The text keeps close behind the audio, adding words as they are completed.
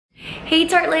Hey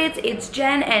tartelettes, it's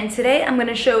Jen, and today I'm going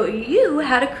to show you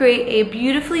how to create a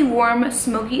beautifully warm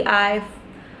smoky autumn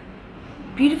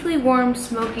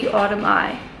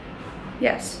eye.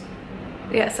 Yes,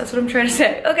 that's what I'm trying to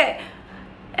say. Okay,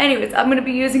 anyways, I'm going to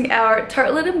be using our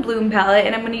Tartelette and Bloom palette,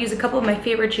 and I'm going to use a couple of my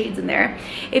favorite shades in there.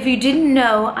 If you didn't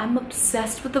know, I'm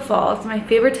obsessed with the fall. It's my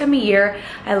favorite time of year.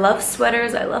 I love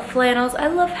sweaters, I love flannels, I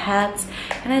love hats,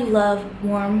 and I love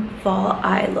warm fall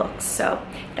eye looks. So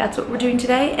that's what we're doing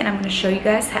today, and I'm going to show you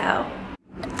guys how.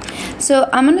 So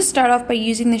I'm going to start off by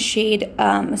using the shade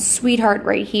Sweetheart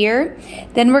right here.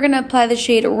 Then we're going to apply the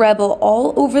shade Rebel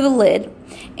all over the lid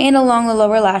and along the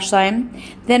lower lash line.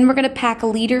 Then we're going to pack a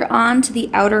leader onto the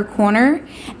outer corner,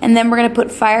 and then we're going to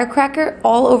put Firecracker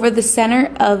all over the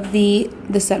center of the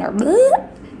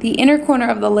inner corner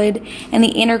of the lid and the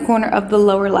inner corner of the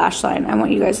lower lash line. I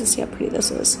want you guys to see how pretty this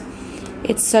is.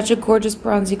 It's such a gorgeous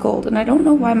bronzy gold, and I don't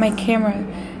know why my camera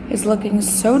is looking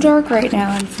so dark right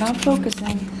now and it's not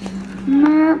focusing.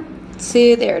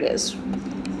 See, there it is.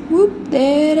 Whoop,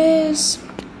 there it is.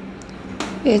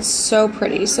 It's so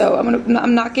pretty. So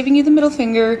I'm not giving you the middle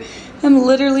finger. I'm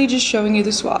literally just showing you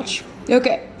the swatch.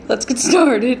 Okay, let's get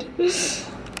started.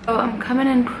 Oh, I'm coming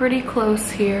in pretty close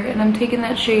here, and I'm taking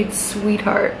that shade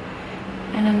Sweetheart,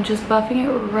 and I'm just buffing it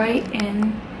right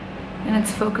in, and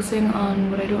it's focusing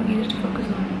on what I don't need it to focus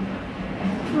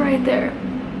on. Right there.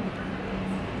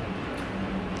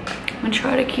 I'm gonna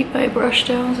try to keep my brush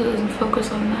down so it doesn't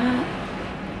focus on that.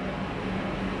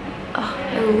 Oh,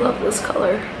 I love this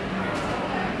color.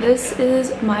 This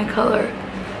is my color.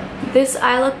 This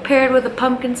eye look paired with a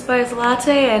pumpkin spice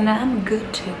latte, and I'm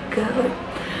good to go.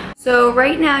 So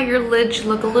right now your lid should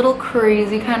look a little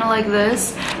crazy, kind of like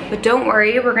this, but don't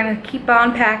worry, we're gonna keep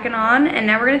on packing on, and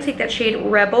now we're gonna take that shade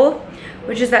Rebel,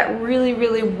 which is that really,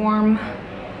 really warm,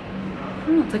 I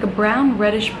don't know, it's like a brown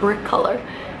reddish brick color.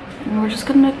 And we're just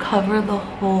gonna cover the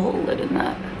whole lid in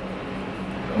that.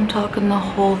 I'm talking the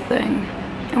whole thing.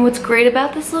 And what's great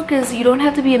about this look is you don't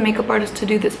have to be a makeup artist to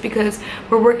do this, because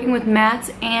we're working with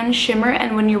mattes and shimmer,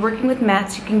 and when you're working with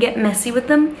mattes, you can get messy with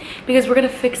them because we're gonna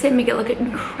fix it and make it look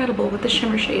incredible with the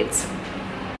shimmer shades.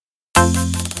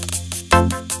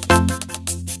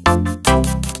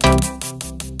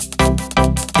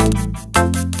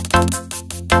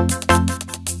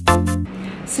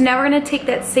 So now we're going to take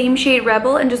that same shade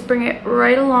Rebel and just bring it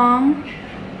right along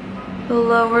the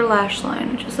lower lash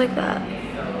line, just like that.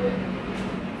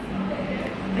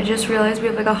 I just realized we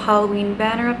have like a Halloween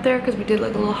banner up there because we did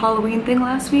like a little Halloween thing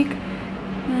last week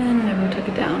and never took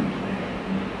it down.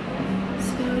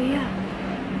 So yeah.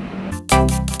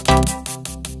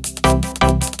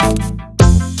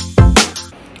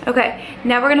 Okay,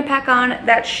 now we're going to pack on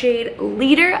that shade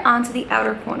Leader onto the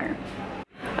outer corner.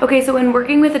 Okay, so when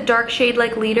working with a dark shade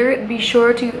like Leader, be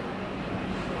sure to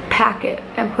pack it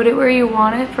and put it where you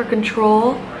want it for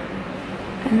control.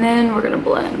 And then we're gonna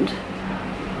blend.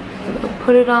 So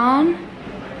put it on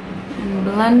and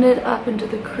blend it up into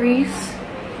the crease,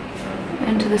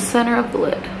 into the center of the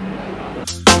lid.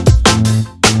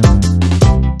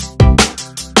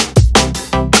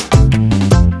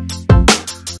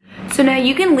 So now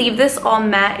you can leave this all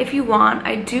matte if you want.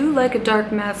 I do like a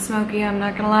dark matte smoky, I'm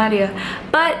not gonna lie to you.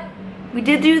 But we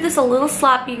did do this a little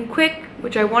sloppy and quick,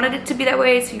 which I wanted it to be that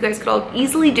way so you guys could all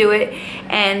easily do it.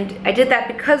 And I did that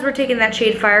because we're taking that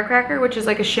shade Firecracker, which is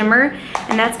like a shimmer,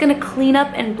 and that's gonna clean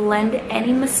up and blend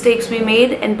any mistakes we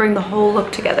made and bring the whole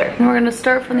look together. And we're gonna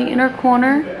start from the inner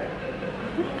corner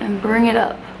and bring it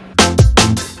up.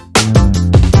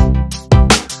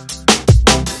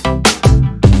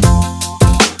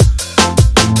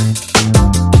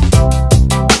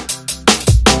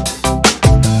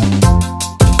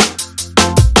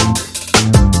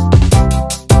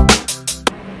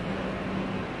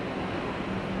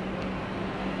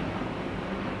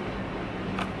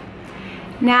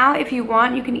 Now, if you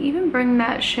want, you can even bring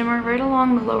that shimmer right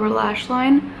along the lower lash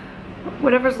line,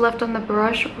 whatever's left on the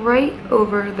brush, right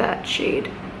over that shade.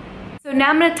 So now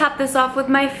I'm going to top this off with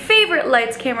my favorite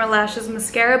Lights Camera Lashes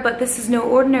mascara, but this is no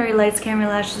ordinary Lights Camera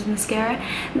Lashes mascara.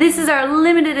 This is our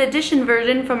limited edition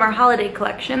version from our holiday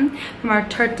collection, from our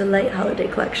Tartelette holiday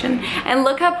collection. And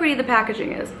look how pretty the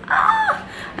packaging is. Ah!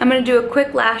 I'm going to do a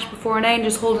quick lash before and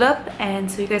just hold it up,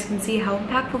 and so you guys can see how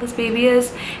impactful this baby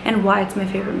is and why it's my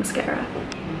favorite mascara.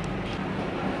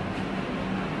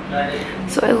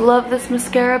 So I love this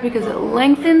mascara because it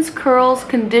lengthens, curls,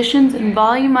 conditions, and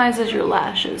volumizes your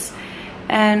lashes.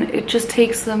 And it just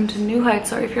takes them to new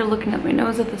heights. Sorry if you're looking at my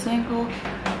nose at this angle.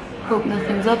 Hope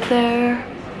nothing's up there.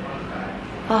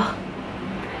 Oh.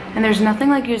 And there's nothing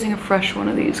like using a fresh one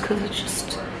of these because it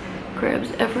just grabs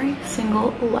every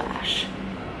single lash.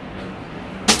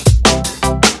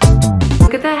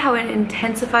 how it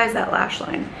intensifies that lash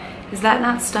line. Is that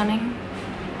not stunning?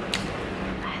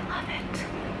 I love it.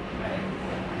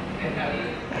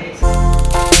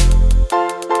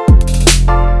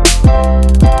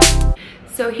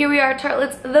 So here we are,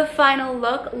 tartelettes, the final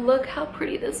look. Look how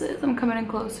pretty this is. I'm coming in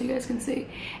close so you guys can see.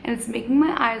 And it's making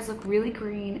my eyes look really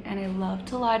green, and I love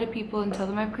to lie to people and tell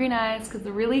them I have green eyes because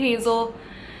they're really hazel.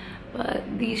 But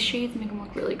these shades make them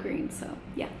look really green, so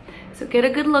yeah. So get a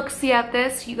good look-see at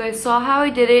this. You guys saw how I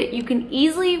did it. You can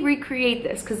easily recreate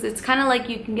this because it's kind of like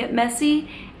you can get messy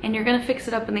and you're gonna fix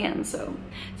it up in the end. So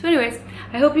anyways,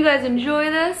 I hope you guys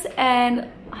enjoy this, and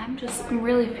I'm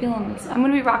really feeling this. I'm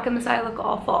gonna be rocking this eye look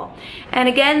all fall. And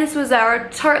again, this was our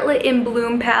Tartelette in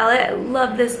Bloom palette. I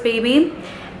love this baby.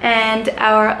 And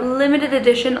our limited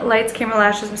edition Lights Camera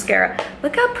Lashes mascara.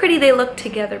 Look how pretty they look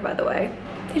together, by the way.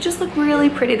 They just look really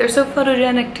pretty. They're so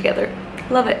photogenic together.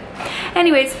 Love it.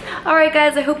 Anyways, all right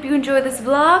guys, I hope you enjoyed this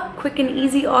vlog. Quick and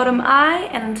easy autumn eye,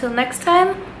 and until next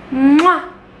time, mwah!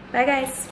 Bye guys.